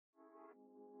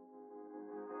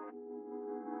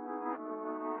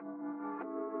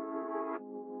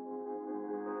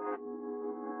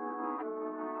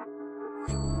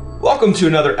Welcome to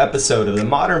another episode of the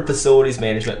Modern Facilities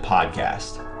Management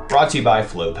Podcast, brought to you by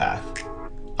FlowPath.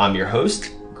 I'm your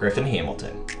host, Griffin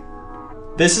Hamilton.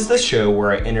 This is the show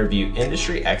where I interview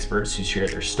industry experts who share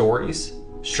their stories,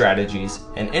 strategies,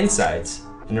 and insights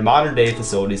into modern-day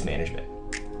facilities management.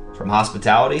 From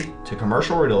hospitality to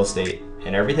commercial real estate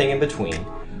and everything in between,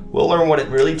 we'll learn what it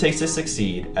really takes to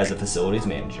succeed as a facilities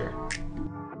manager.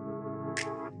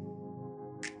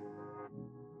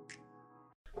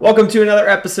 Welcome to another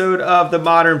episode of the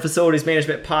Modern Facilities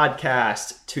Management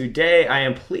Podcast. Today, I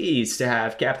am pleased to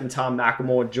have Captain Tom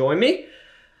McLemore join me.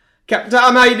 Captain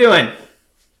Tom, how you doing?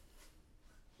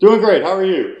 Doing great. How are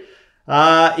you?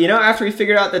 After we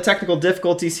figured out the technical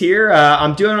difficulties here,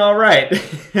 I'm doing all right.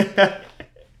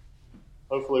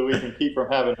 Hopefully we can keep from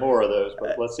having more of those,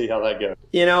 but let's see how that goes.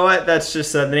 You know what? That's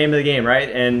just the name of the game, right?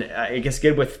 And I guess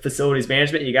good with facilities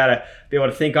management, you got to be able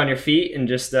to think on your feet and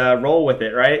just roll with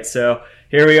it, right? So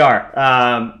here we are.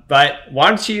 But why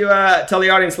don't you tell the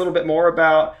audience a little bit more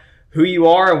about who you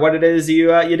are and what it is you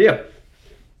do?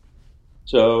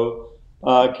 So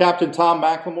Captain Tom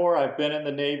McLemore, I've been in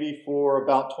the Navy for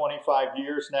about 25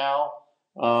 years now.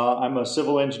 I'm a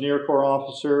Civil Engineer Corps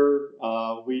officer.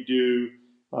 We do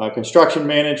construction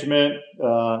management,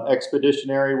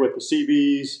 expeditionary with the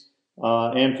Seabees,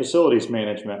 and facilities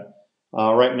management.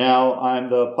 Right now, I'm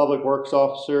the Public Works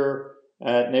Officer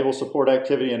at Naval Support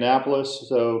Activity Annapolis,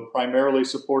 so primarily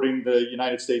supporting the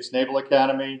United States Naval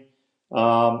Academy.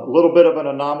 A little bit of an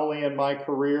anomaly in my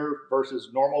career versus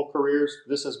normal careers.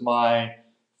 This is my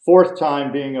fourth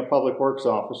time being a Public Works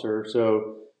Officer.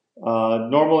 So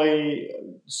normally,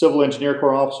 Civil Engineer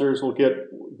Corps officers will get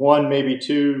one, maybe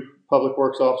two Public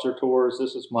Works Officer tours.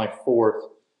 This is my fourth.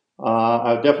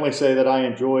 I would definitely say that I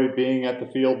enjoy being at the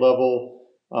field level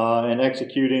and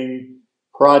executing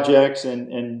projects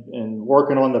and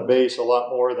working on the base a lot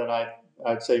more than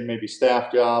I'd say maybe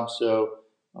staff jobs. So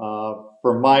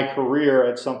for my career,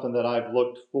 it's something that I've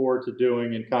looked forward to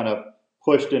doing and kind of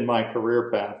pushed in my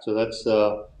career path. So that's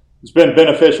it's been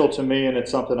beneficial to me, and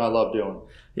it's something I love doing.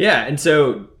 Yeah, and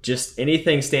so just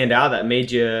anything stand out that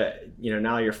made you,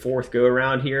 now your fourth go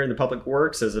around here in the Public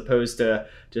Works as opposed to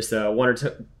just once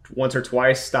or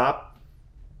twice stop?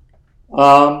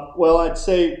 Well, I'd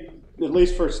say at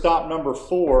least for stop number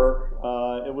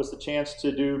 4, it was the chance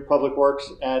to do Public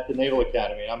Works at the Naval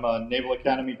Academy. I'm a Naval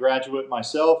Academy graduate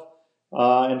myself,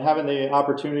 and having the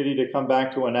opportunity to come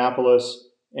back to Annapolis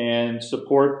and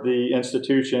support the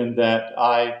institution that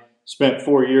I spent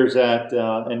 4 years at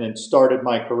and then started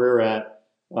my career at,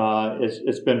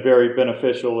 it's been very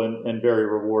beneficial and very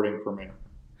rewarding for me.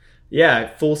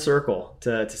 Yeah, full circle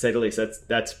to say the least.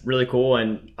 That's really cool,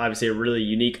 and obviously a really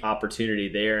unique opportunity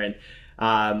there. And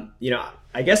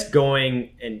I guess going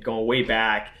way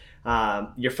back,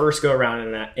 your first go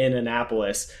around in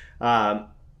Annapolis,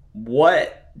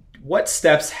 what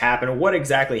steps happened, or what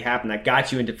exactly happened that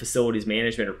got you into facilities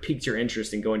management or piqued your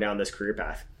interest in going down this career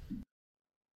path?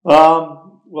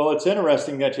 Well, it's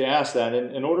interesting that you asked that.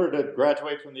 In order to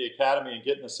graduate from the academy and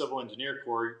get in the Civil Engineer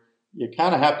Corps, you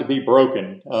kind of have to be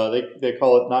broken. They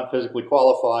call it not physically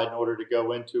qualified in order to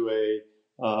go into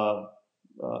a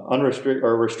unrestricted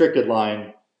or restricted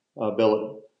line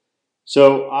billet.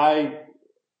 So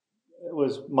it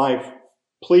was my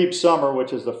plebe summer,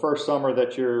 which is the first summer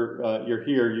that you're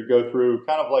here. You go through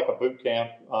kind of like a boot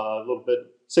camp, a little bit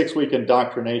 6-week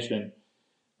indoctrination.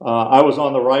 I was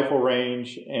on the rifle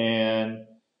range, and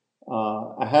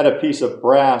I had a piece of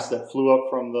brass that flew up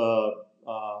from the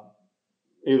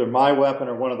either my weapon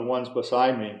or one of the ones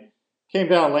beside me. Came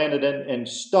down, landed and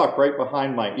stuck right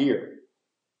behind my ear.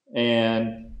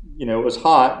 And, it was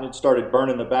hot, and it started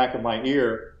burning the back of my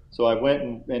ear. So I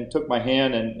went and took my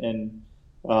hand and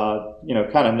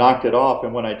kind of knocked it off.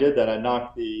 And when I did that, I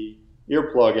knocked the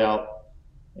earplug out.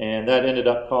 And that ended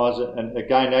up causing, and the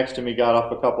guy next to me got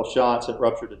off a couple shots. It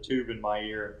ruptured a tube in my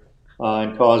ear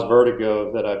and caused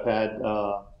vertigo that I've had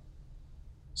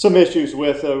some issues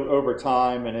with over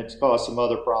time, and it's caused some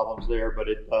other problems there. But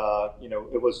it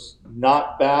was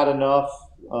not bad enough.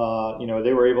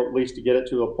 They were able at least to get it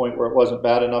to a point where it wasn't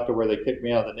bad enough to where they kicked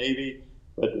me out of the Navy,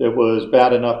 but it was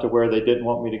bad enough to where they didn't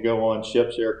want me to go on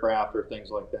ships, aircraft, or things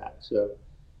like that. So.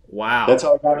 Wow. That's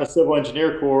how I got in the Civil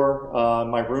Engineer Corps.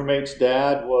 My roommate's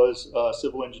dad was a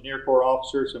Civil Engineer Corps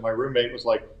officer, so my roommate was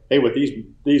like, hey, with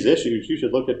these issues, you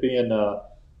should look at being a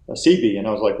CB. And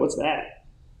I was like, what's that?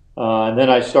 And then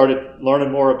I started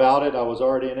learning more about it. I was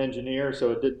already an engineer,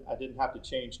 so I didn't have to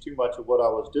change too much of what I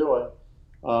was doing.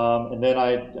 And then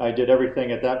I did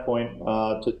everything at that point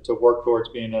to work towards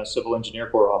being a Civil Engineer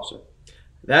Corps officer.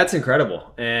 That's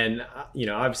incredible. And,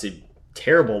 obviously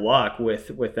terrible luck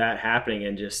with that happening,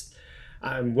 and just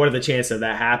what are the chances of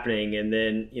that happening? And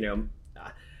then,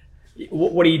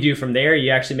 what do you do from there?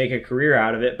 You actually make a career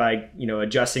out of it by,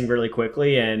 adjusting really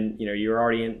quickly. And, you're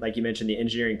already in, like you mentioned, the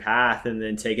engineering path, and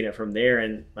then taking it from there.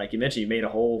 And like you mentioned, you made a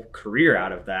whole career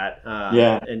out of that.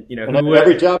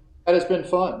 Every job that has been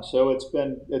fun. So it's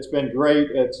been great.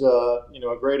 It's, a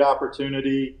great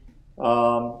opportunity.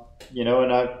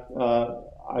 And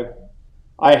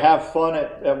I have fun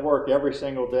at work every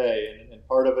single day. And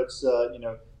part of it's,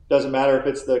 doesn't matter if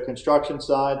it's the construction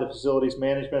side, the facilities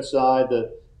management side,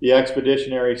 the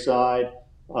expeditionary side,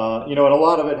 and a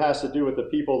lot of it has to do with the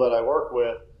people that I work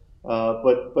with.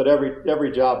 But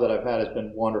every job that I've had has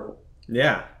been wonderful.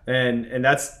 Yeah, and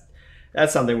that's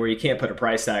something where you can't put a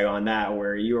price tag on that,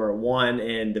 where you are one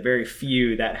in the very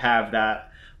few that have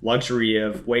that luxury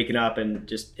of waking up and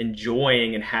just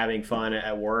enjoying and having fun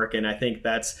at work. And I think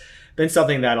that's been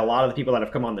something that a lot of the people that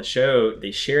have come on the show,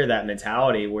 they share that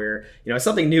mentality where, it's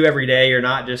something new every day. You're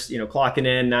not just, clocking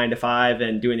in 9 to 5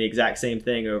 and doing the exact same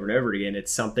thing over and over again.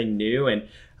 It's something new. And,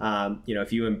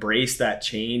 if you embrace that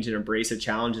change and embrace the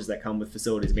challenges that come with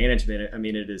facilities management, I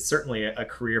mean, it is certainly a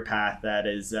career path that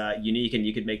is unique, and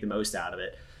you could make the most out of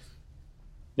it.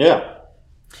 Yeah.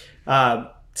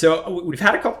 So we've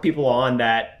had a couple people on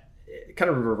that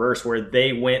kind of reverse, where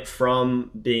they went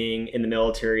from being in the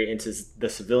military into the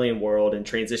civilian world and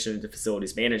transitioned into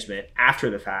facilities management after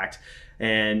the fact.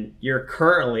 And you're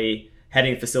currently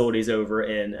heading facilities over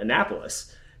in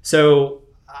Annapolis. So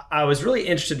I was really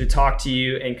interested to talk to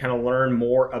you and kind of learn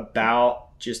more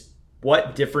about just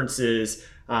what differences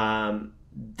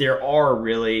there are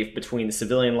really between the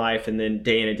civilian life and then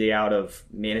day in and day out of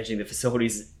managing the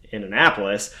facilities in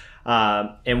Annapolis.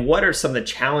 And what are some of the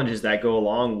challenges that go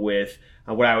along with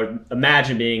what I would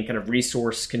imagine being kind of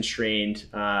resource constrained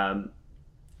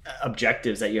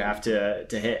objectives that you have to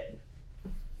hit?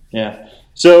 Yeah.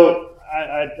 So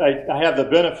I have the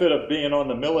benefit of being on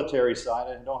the military side.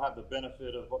 I don't have the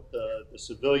benefit of the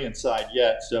civilian side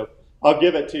yet. So I'll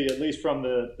give it to you at least from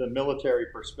the military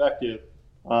perspective.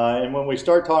 And when we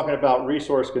start talking about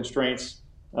resource constraints,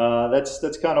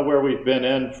 that's kind of where we've been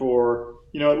in for,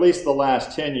 at least the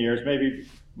last 10 years. Maybe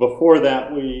before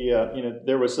that,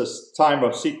 there was this time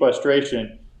of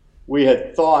sequestration. We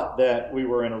had thought that we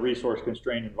were in a resource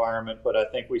constrained environment, but I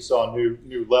think we saw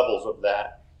new levels of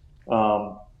that.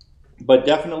 But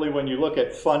definitely when you look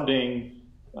at funding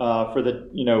for the,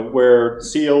 where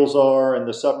SEALs are and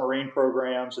the submarine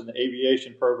programs and the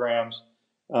aviation programs,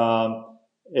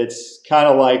 it's kind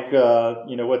of like,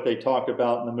 what they talked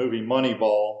about in the movie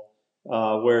Moneyball,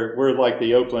 where we're like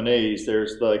the Oakland A's.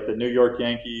 There's like the New York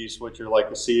Yankees, which are like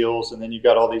the SEALs, and then you've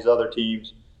got all these other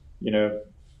teams,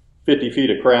 50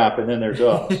 feet of crap, and then there's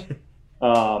us.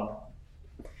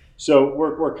 So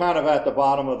we're kind of at the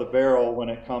bottom of the barrel when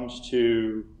it comes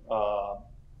to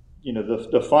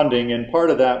the funding. And part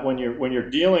of that, when you're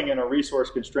dealing in a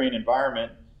resource constrained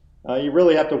environment, you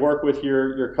really have to work with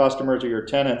your customers or your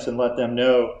tenants and let them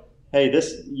know, hey,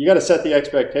 you got to set the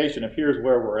expectation of here's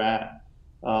where we're at.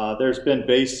 There's been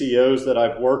base CEOs that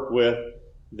I've worked with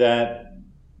that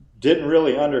didn't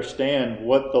really understand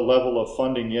what the level of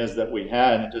funding is that we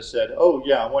had, and just said, oh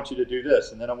yeah, I want you to do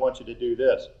this, and then I want you to do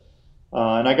this.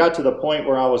 And I got to the point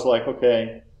where I was like,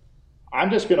 okay, I'm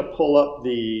just going to pull up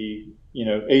the,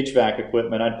 HVAC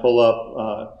equipment. I'd pull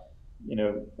up,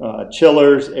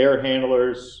 chillers, air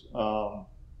handlers,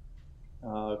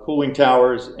 cooling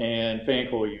towers, and fan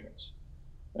coil units.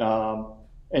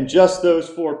 And just those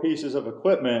 4 pieces of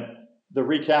equipment, the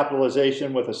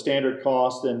recapitalization with a standard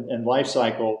cost and life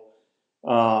cycle,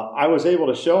 I was able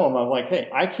to show them, I'm like, hey,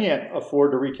 I can't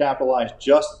afford to recapitalize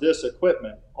just this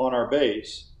equipment on our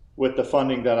base with the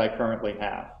funding that I currently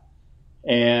have.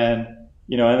 And,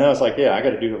 and then I was like, yeah, I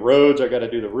got to do the roads, I got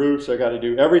to do the roofs, I got to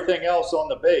do everything else on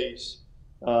the base.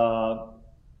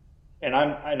 And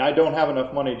I don't have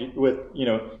enough money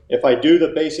if I do the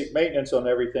basic maintenance on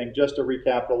everything just to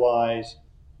recapitalize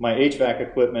my HVAC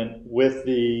equipment with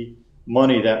the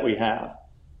money that we have.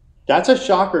 That's a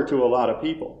shocker to a lot of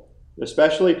people,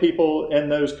 especially people in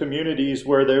those communities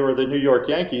where they were the New York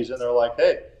Yankees, and they're like,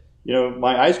 hey,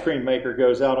 my ice cream maker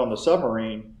goes out on the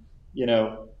submarine,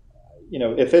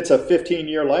 if it's a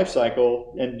 15-year life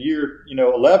cycle and year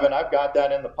 11, I've got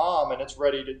that in the palm and it's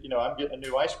ready to, I'm getting a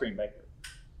new ice cream maker.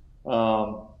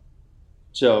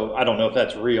 So I don't know if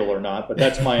that's real or not, but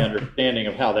that's my understanding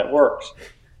of how that works.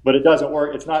 But it doesn't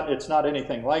work. It's not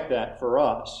anything like that for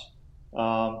us.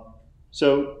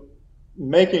 So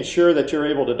making sure that you're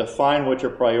able to define what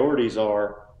your priorities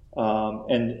are,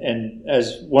 and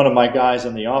as one of my guys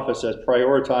in the office says,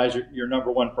 prioritize your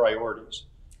number one priorities.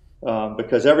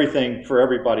 Because everything for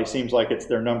everybody seems like it's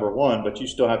their number one, but you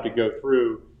still have to go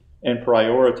through and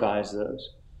prioritize those.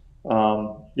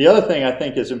 The other thing I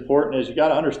think is important is you got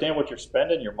to understand what you're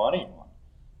spending your money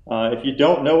on. If you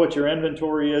don't know what your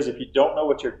inventory is, if you don't know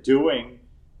what you're doing,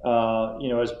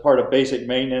 as part of basic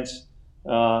maintenance,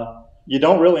 you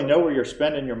don't really know where you're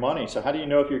spending your money. So how do you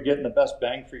know if you're getting the best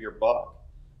bang for your buck?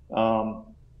 I'll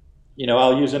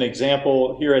use an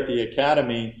example here at the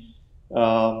academy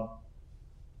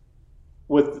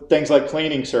with things like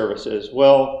cleaning services.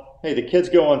 Well, hey, the kids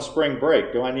go on spring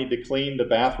break. Do I need to clean the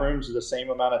bathrooms the same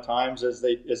amount of times as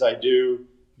I do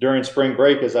during spring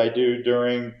break as I do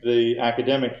during the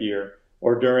academic year,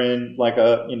 or during like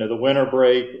the winter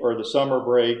break or the summer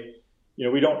break?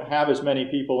 We don't have as many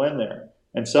people in there.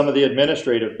 And some of the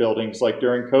administrative buildings, like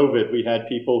during COVID, we had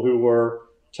people who were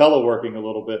teleworking a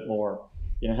little bit more.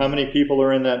 How many people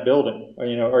are in that building?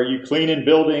 Are you cleaning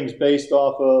buildings based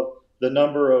off of the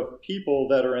number of people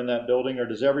that are in that building, or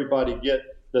does everybody get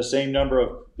the same number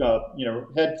of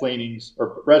head cleanings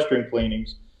or restroom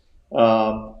cleanings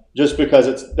just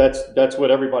because that's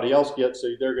what everybody else gets, so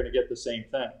they're going to get the same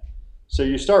thing? So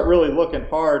you start really looking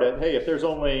hard at, hey, if there's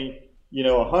only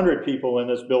 100 people in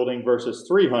this building versus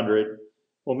 300,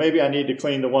 well, maybe I need to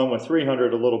clean the one with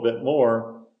 300 a little bit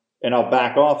more, and I'll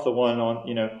back off the one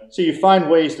on, so you find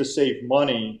ways to save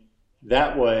money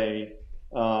that way.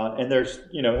 And there's,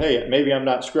 hey, maybe I'm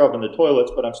not scrubbing the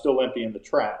toilets, but I'm still emptying the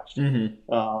trash. Mm-hmm.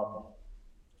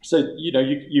 So,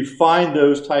 you find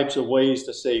those types of ways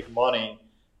to save money.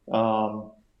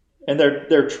 And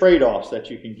they're trade-offs that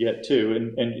you can get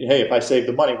too. And hey, if I save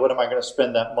the money, what am I going to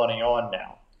spend that money on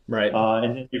now? Right.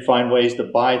 And then you find ways to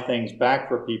buy things back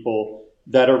for people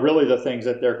that are really the things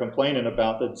that they're complaining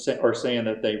about that are saying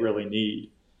that they really need.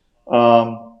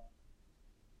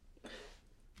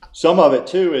 Some of it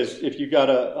too is if you got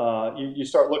you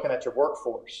start looking at your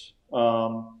workforce.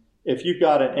 If you've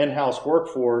got an in-house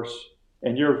workforce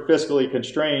and you're fiscally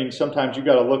constrained, sometimes you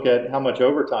got to look at how much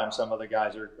overtime some of the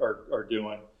guys are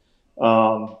doing.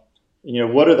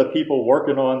 What are the people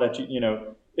working on that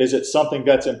is it something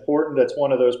that's important, that's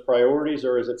one of those priorities,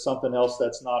 or is it something else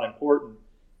that's not important?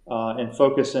 And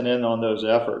focusing in on those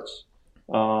efforts.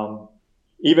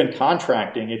 Even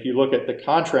contracting, if you look at the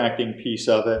contracting piece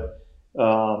of it,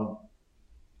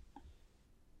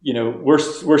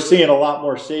 we're seeing a lot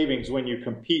more savings when you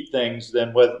compete things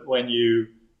than when you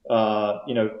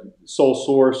sole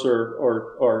source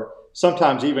or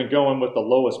sometimes even going with the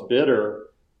lowest bidder.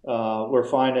 We're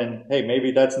finding, hey,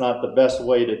 maybe that's not the best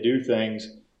way to do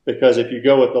things, because if you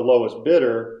go with the lowest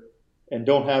bidder and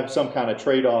don't have some kind of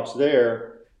trade-offs there,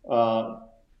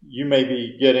 you may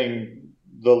be getting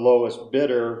the lowest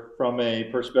bidder from a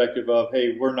perspective of,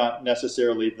 hey, we're not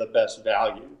necessarily the best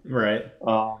value. Right.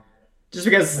 Just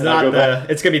because it's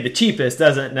it's going to be the cheapest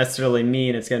doesn't necessarily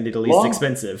mean it's going to be the least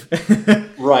expensive.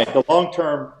 Right. The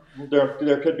long-term,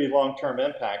 there could be long-term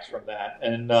impacts from that.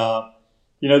 And,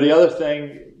 the other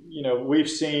thing, we've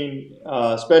seen,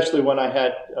 especially when I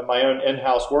had my own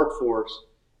in-house workforce,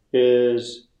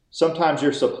 is sometimes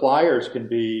your suppliers can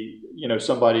be,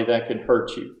 somebody that can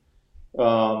hurt you.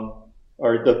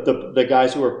 Or the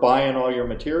guys who are buying all your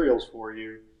materials for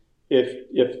you.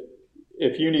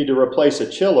 If you need to replace a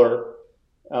chiller,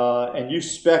 and you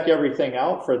spec everything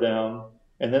out for them,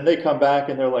 and then they come back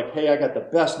and they're like, hey, I got the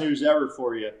best news ever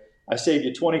for you. I saved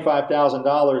you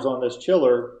 $25,000 on this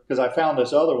chiller because I found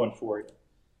this other one for you.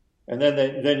 And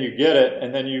then you get it,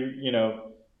 and then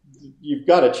you've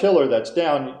got a chiller that's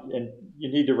down and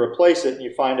you need to replace it, and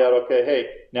you find out, okay, hey,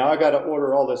 now I got to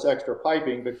order all this extra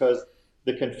piping because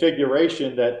the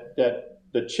configuration that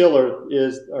the chiller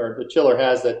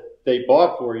has that they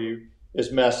bought for you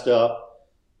is messed up.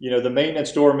 The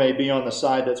maintenance door may be on the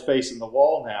side that's facing the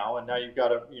wall now, and now you've got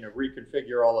to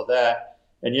reconfigure all of that,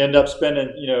 and you end up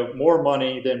spending more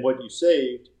money than what you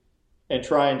saved and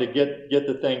trying to get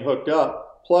the thing hooked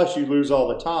up. Plus, you lose all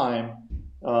the time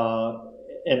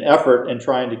and effort in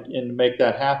trying to make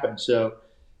that happen. So,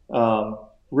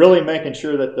 really making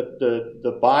sure that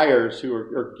the buyers who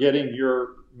are getting your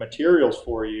materials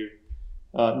for you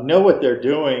know what they're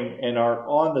doing and are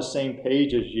on the same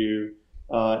page as you,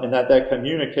 and that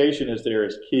communication is there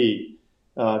is key.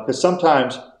 Because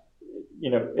sometimes,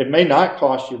 it may not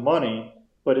cost you money,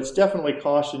 but it's definitely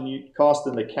costing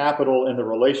the capital and the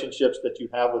relationships that you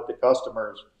have with the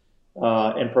customers,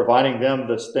 and providing them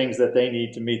the things that they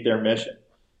need to meet their mission.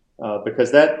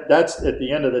 Because that's at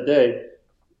the end of the day,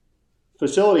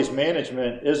 facilities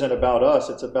management isn't about us.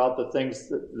 It's about the things,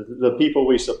 the people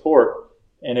we support.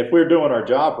 And if we're doing our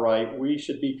job right, we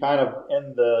should be kind of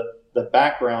in the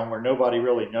background where nobody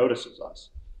really notices us.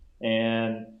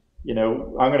 And,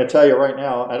 I'm going to tell you right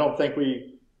now, I don't think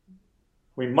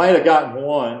we might have gotten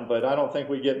one, but I don't think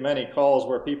we get many calls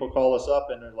where people call us up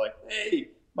and they're like, "Hey,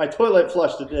 my toilet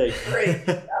flushed today. Great."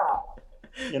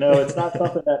 You know, it's not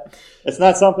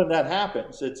something that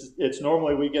happens. It's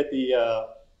normally we get the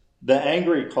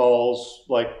angry calls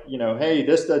like, you know, "Hey,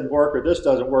 this doesn't work or this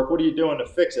doesn't work. What are you doing to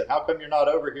fix it? How come you're not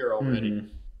over here already? Mm-hmm.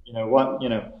 You know what? You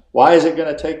know, why is it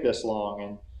going to take this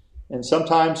long?" And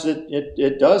sometimes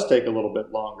it does take a little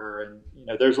bit longer, and you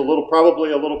know, there's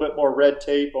probably a little bit more red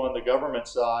tape on the government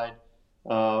side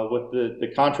with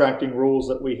the contracting rules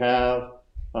that we have,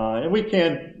 and we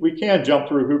can jump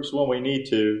through hoops when we need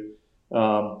to,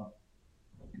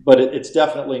 but it's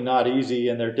definitely not easy,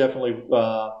 and there are definitely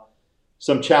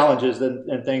some challenges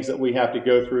and things that we have to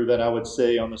go through that I would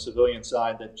say on the civilian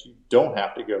side that you don't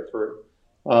have to go through.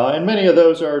 And many of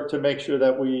those are to make sure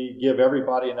that we give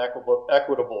everybody an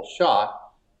equitable shot.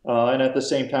 And at the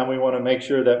same time, we want to make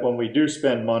sure that when we do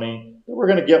spend money, that we're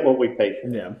going to get what we pay for.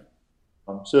 Yeah.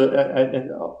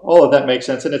 And all of that makes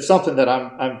sense. And it's something that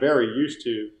I'm very used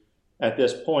to at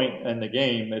this point in the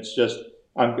game. It's just,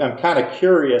 I'm kind of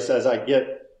curious as I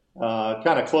get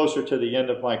kind of closer to the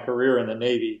end of my career in the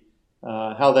Navy,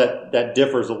 how that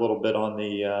differs a little bit on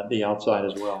the outside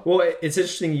as well. Well, it's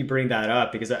interesting you bring that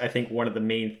up because I think one of the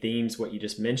main themes, what you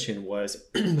just mentioned, was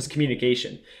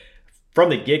communication. From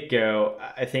the get-go,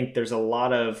 I think there's a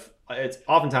lot of, it's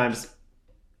oftentimes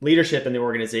leadership in the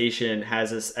organization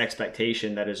has this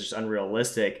expectation that is just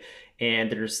unrealistic,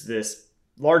 and there's this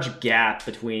large gap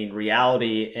between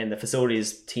reality and the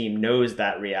facilities team knows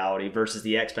that reality versus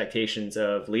the expectations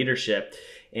of leadership.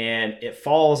 And it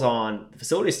falls on the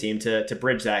facilities team to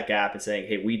bridge that gap and saying,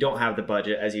 hey, we don't have the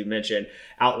budget, as you mentioned,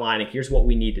 outlining here's what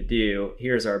we need to do,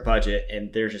 here's our budget,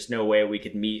 and there's just no way we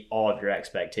could meet all of your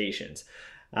expectations.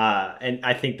 And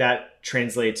I think that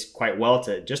translates quite well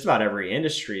to just about every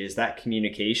industry, is that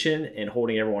communication and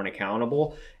holding everyone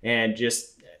accountable and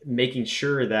just making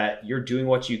sure that you're doing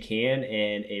what you can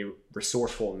in a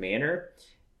resourceful manner,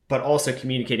 but also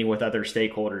communicating with other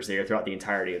stakeholders there throughout the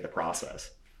entirety of the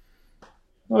process.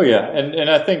 Oh yeah, and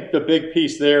I think the big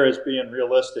piece there is being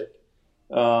realistic.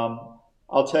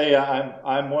 I'll tell you,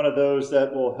 I'm one of those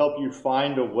that will help you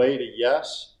find a way to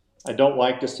yes. I don't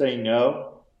like to say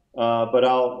no, but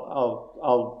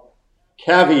I'll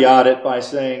caveat it by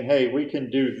saying, hey, we can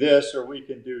do this or we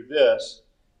can do this.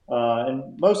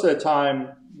 And most of the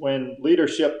time, when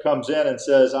leadership comes in and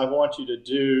says, I want you to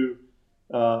do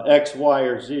X, Y,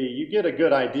 or Z, you get a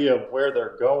good idea of where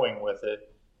they're going with it.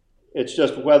 It's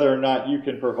just whether or not you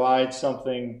can provide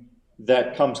something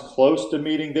that comes close to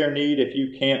meeting their need if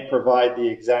you can't provide the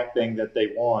exact thing that they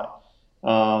want.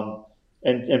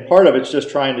 And part of it's just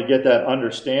trying to get that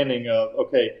understanding of,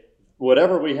 okay,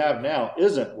 whatever we have now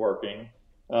isn't working.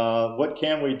 What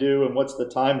can we do and what's the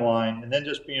timeline? And then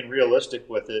just being realistic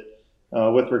with it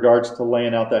with regards to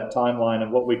laying out that timeline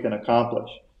and what we can accomplish.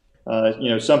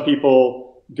 Some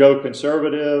people go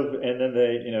conservative and then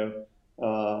they,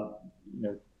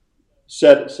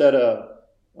 set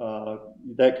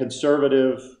that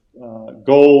conservative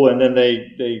goal and then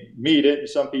they meet it. And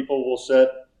some people will set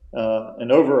an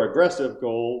over aggressive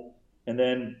goal and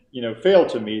then fail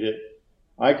to meet it.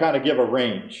 I kind of give a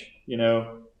range.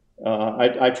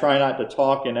 I try not to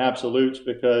talk in absolutes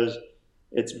because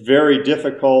it's very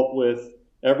difficult with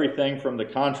everything from the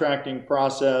contracting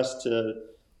process to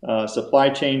supply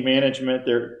chain management.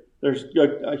 There's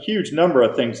a huge number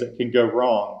of things that can go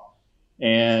wrong.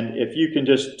 And if you can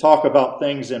just talk about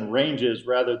things in ranges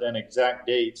rather than exact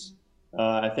dates,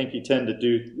 I think you tend to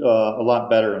do a lot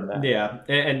better in that. Yeah,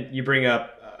 and you bring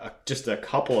up just a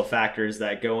couple of factors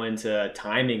that go into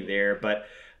timing there, but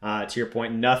to your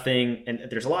point, nothing, and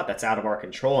there's a lot that's out of our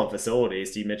control in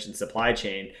facilities. You mentioned supply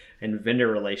chain and vendor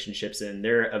relationships and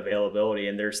their availability,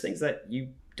 and there's things that you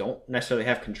don't necessarily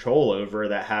have control over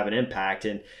that have an impact.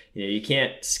 And you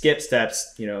can't skip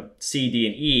steps, C, D,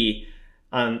 and E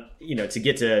to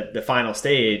get to the final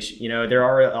stage. There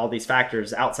are all these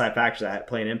factors, outside factors that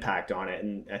play an impact on it.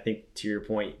 And I think to your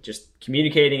point, just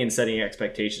communicating and setting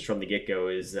expectations from the get-go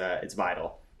is it's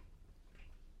vital.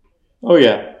 Oh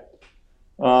yeah.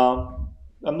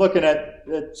 I'm looking at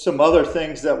some other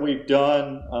things that we've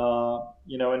done,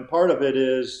 and part of it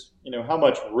is, how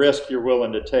much risk you're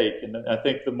willing to take. And I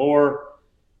think the more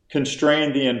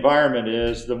constrained the environment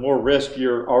is, the more risk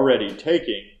you're already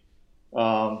taking.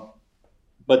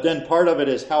 But then part of it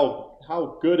is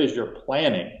how good is your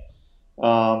planning?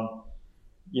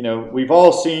 We've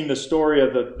all seen the story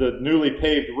of the newly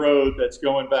paved road that's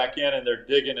going back in and they're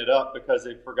digging it up because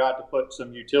they forgot to put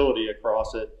some utility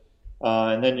across it.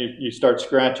 And then you start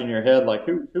scratching your head like,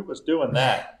 who was doing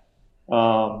that?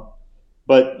 But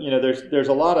But there's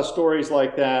a lot of stories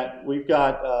like that. We've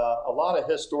got a lot of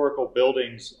historical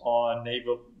buildings on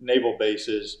naval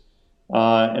bases,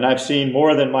 and I've seen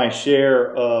more than my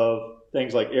share of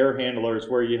things like air handlers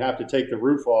where you have to take the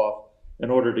roof off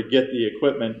in order to get the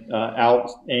equipment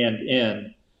out and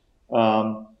in.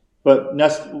 But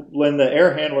when the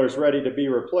air handler is ready to be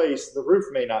replaced, the roof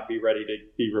may not be ready to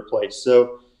be replaced.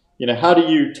 So, how do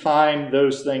you time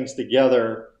those things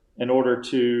together in order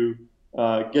to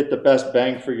get the best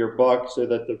bang for your buck so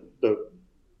that the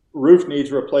roof needs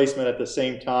replacement at the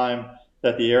same time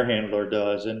that the air handler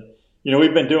does? And,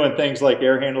 we've been doing things like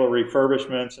air handler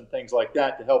refurbishments and things like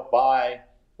that to help buy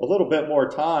a little bit more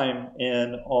time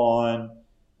in on,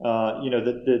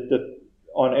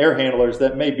 on air handlers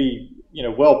that may be,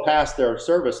 well past their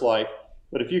service life.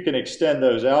 But if you can extend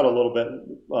those out a little bit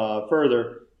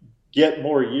further, get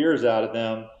more years out of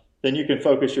them, then you can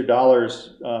focus your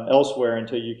dollars elsewhere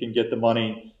until you can get the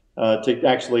money to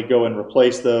actually go and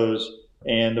replace those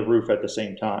and the roof at the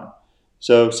same time.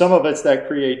 So some of it's that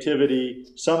creativity,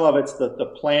 some of it's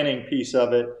the planning piece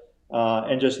of it,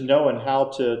 and just knowing how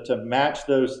to match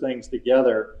those things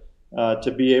together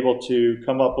to be able to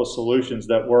come up with solutions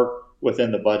that work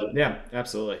within the budget. Yeah,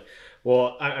 absolutely.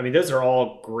 Well, I mean, those are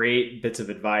all great bits of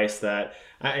advice that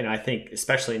I think,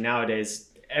 especially nowadays,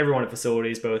 everyone in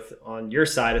facilities, both on your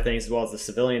side of things as well as the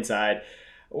civilian side,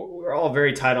 we're all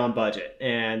very tight on budget.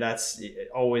 And that's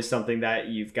always something that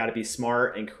you've got to be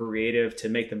smart and creative to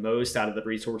make the most out of the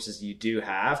resources you do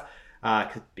have.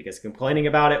 Because complaining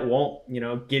about it won't,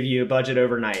 give you a budget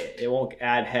overnight. It won't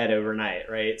add head overnight,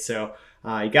 right? So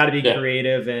you got to be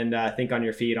creative and think on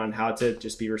your feet on how to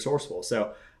just be resourceful.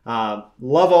 So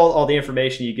love all the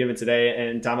information you've given today.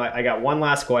 And Tom, I got one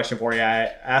last question for you.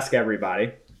 I ask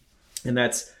everybody, and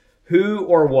that's who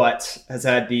or what has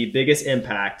had the biggest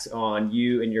impact on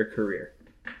you and your career?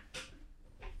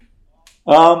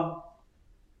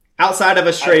 Outside of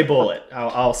a stray bullet,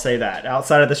 I'll say that.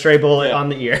 Outside of the stray bullet on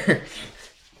the ear.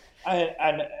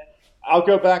 I'll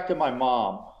go back to my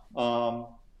mom.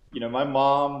 My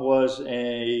mom was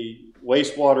a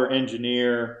wastewater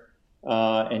engineer,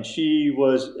 and she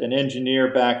was an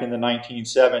engineer back in the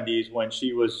 1970s when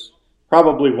she was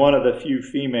probably one of the few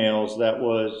females that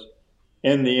was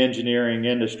in the engineering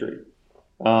industry.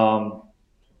 And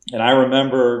I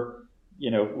remember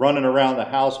running around the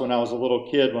house when I was a little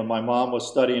kid when my mom was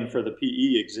studying for the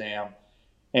PE exam.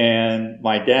 And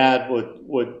my dad would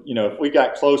if we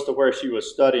got close to where she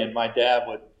was studying, my dad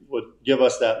would give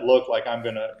us that look like I'm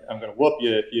gonna whoop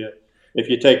you if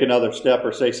you take another step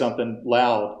or say something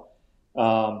loud.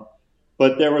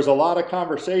 But there was a lot of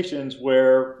conversations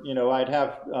where I'd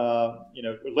have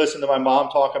listen to my mom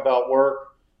talk about work.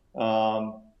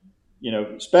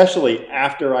 Especially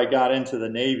after I got into the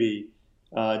Navy.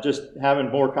 Just having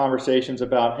more conversations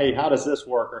about, hey, how does this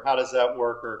work or how does that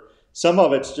work? Or some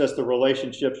of it's just the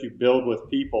relationships you build with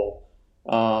people.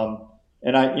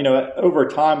 And over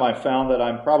time, I found that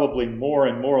I'm probably more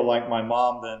and more like my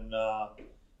mom than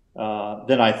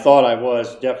I thought I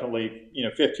was definitely,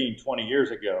 15, 20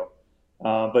 years ago.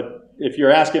 But if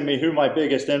you're asking me who my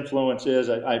biggest influence is,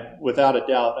 I without a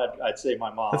doubt, I'd say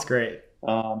my mom. That's great.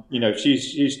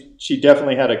 She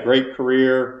definitely had a great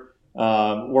career.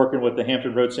 Working with the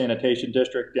Hampton Roads Sanitation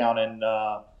District down in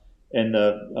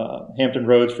the Hampton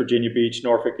Roads, Virginia Beach,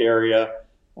 Norfolk area,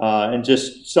 and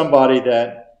just somebody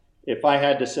that if I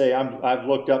had to say I've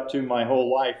looked up to my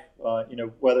whole life,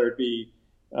 whether it be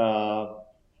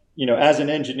as an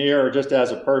engineer or just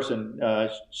as a person,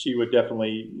 she would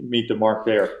definitely meet the mark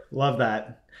there. Love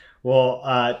that. Well,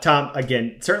 Tom,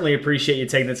 again, certainly appreciate you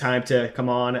taking the time to come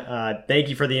on. Thank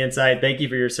you for the insight. Thank you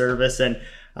for your service, and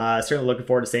certainly looking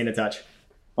forward to staying in touch.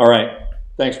 All right.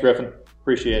 Thanks, Griffin.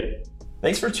 Appreciate it.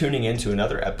 Thanks for tuning in to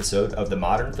another episode of the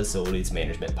Modern Facilities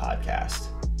Management Podcast.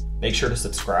 Make sure to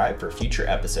subscribe for future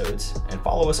episodes and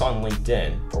follow us on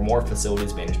LinkedIn for more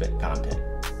facilities management content.